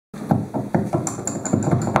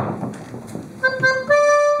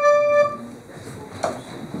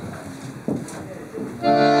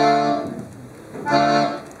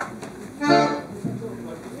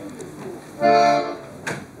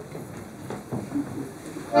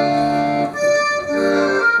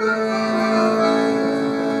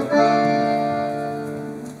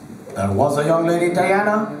There was a young lady,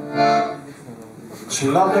 Diana. She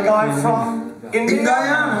loved a guy from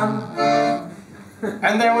Indiana.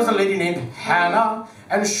 And there was a lady named Hannah,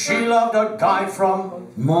 and she loved a guy from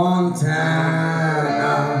Montana.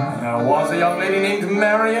 There was a young lady named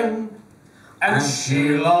Marion, and she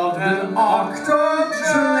loved an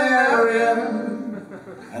octogenarian.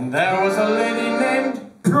 And there was a lady named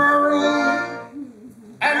Pearl,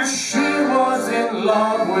 and she was in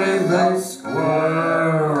love with a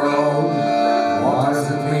squirrel. What does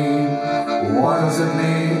it mean? What does it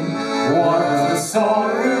mean? What does the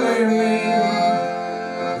song really mean?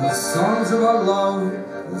 the song's about love,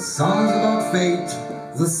 the song's about fate,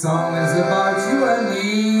 the song is about you and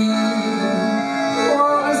me.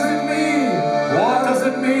 What does it mean? What does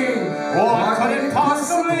it mean? What could it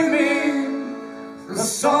possibly mean? The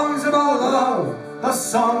song's about love, The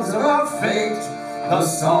song's about fate. The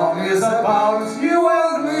song is about you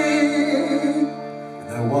and me.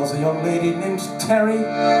 There was a young lady named Terry,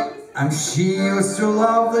 and she used to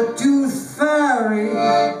love the Tooth Fairy.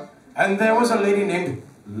 and there was a lady named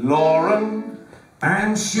Lauren,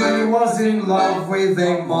 And she was in love with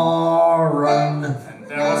a moron. and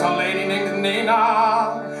there was a lady named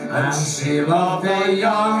Nina, And she loved a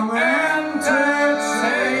young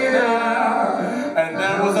entertainer. And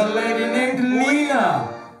there was a lady named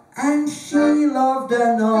Lena, and she loved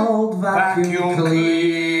an old vacuum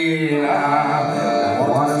cleaner.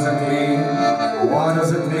 What does it mean? What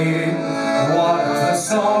does it mean? What does the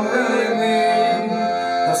song really mean?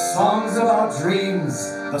 The song's about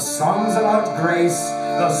dreams. The song's about grace.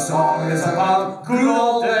 The song is about good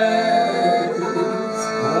old days.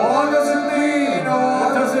 What does it mean?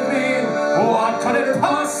 What does it mean? What could it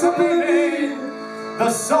possibly mean? The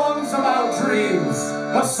song's about dreams.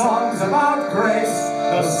 The song's about grace.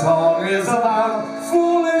 The song is about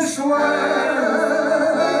foolish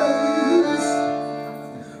ways.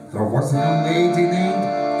 There was a young lady named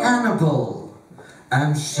Annabelle,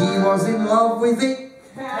 and she was in love with it.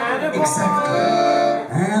 Exactly.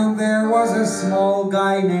 And there was a small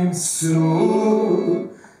guy named Sue,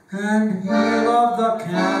 and he loved the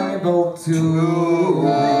cannibal too.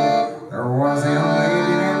 There was a young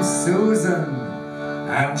lady named Susan,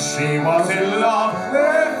 And she was in love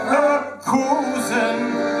with her cousin.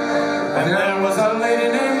 And there was a lady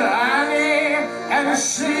named Annie, and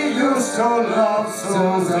she used to love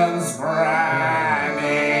Susan's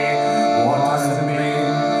granny. What does it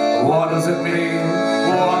mean? What does it mean?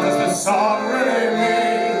 What does this song really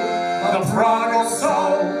mean? The prodigal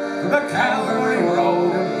soul, the Calvary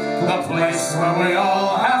road, the place where we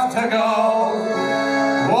all have to go.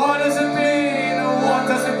 What does it mean? What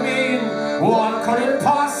does it mean? What could it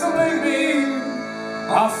possibly mean?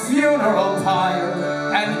 A funeral pyre,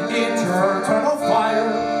 an eternal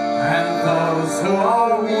fire, and those who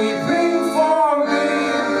are weeping for me.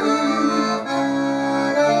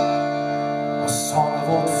 A song of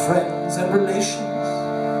old friends and relations,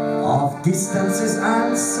 of distances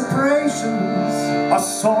and separations, a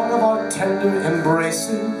song of our tender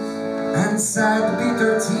embraces, and sad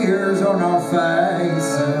bitter tears on our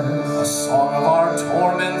faces, a song of our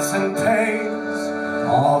torments and pains,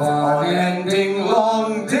 of our unending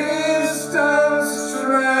long distance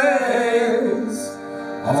strays,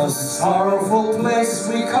 of the sorrowful place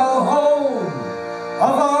we call home,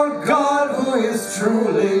 of our God who is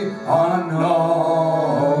truly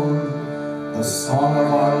unknown. The song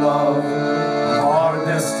of our love, of our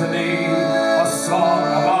destiny, a song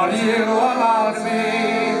about you, about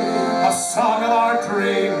me, a song of our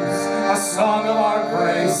dreams, a song of our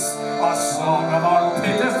grace, a song of our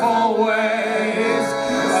pitiful ways,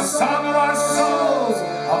 a song of our souls,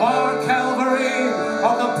 of our Calvary,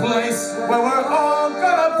 of the place where we're all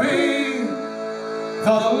gonna be,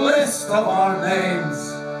 the list of our names,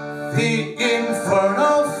 the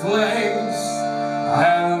infernal flames,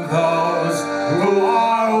 and those who are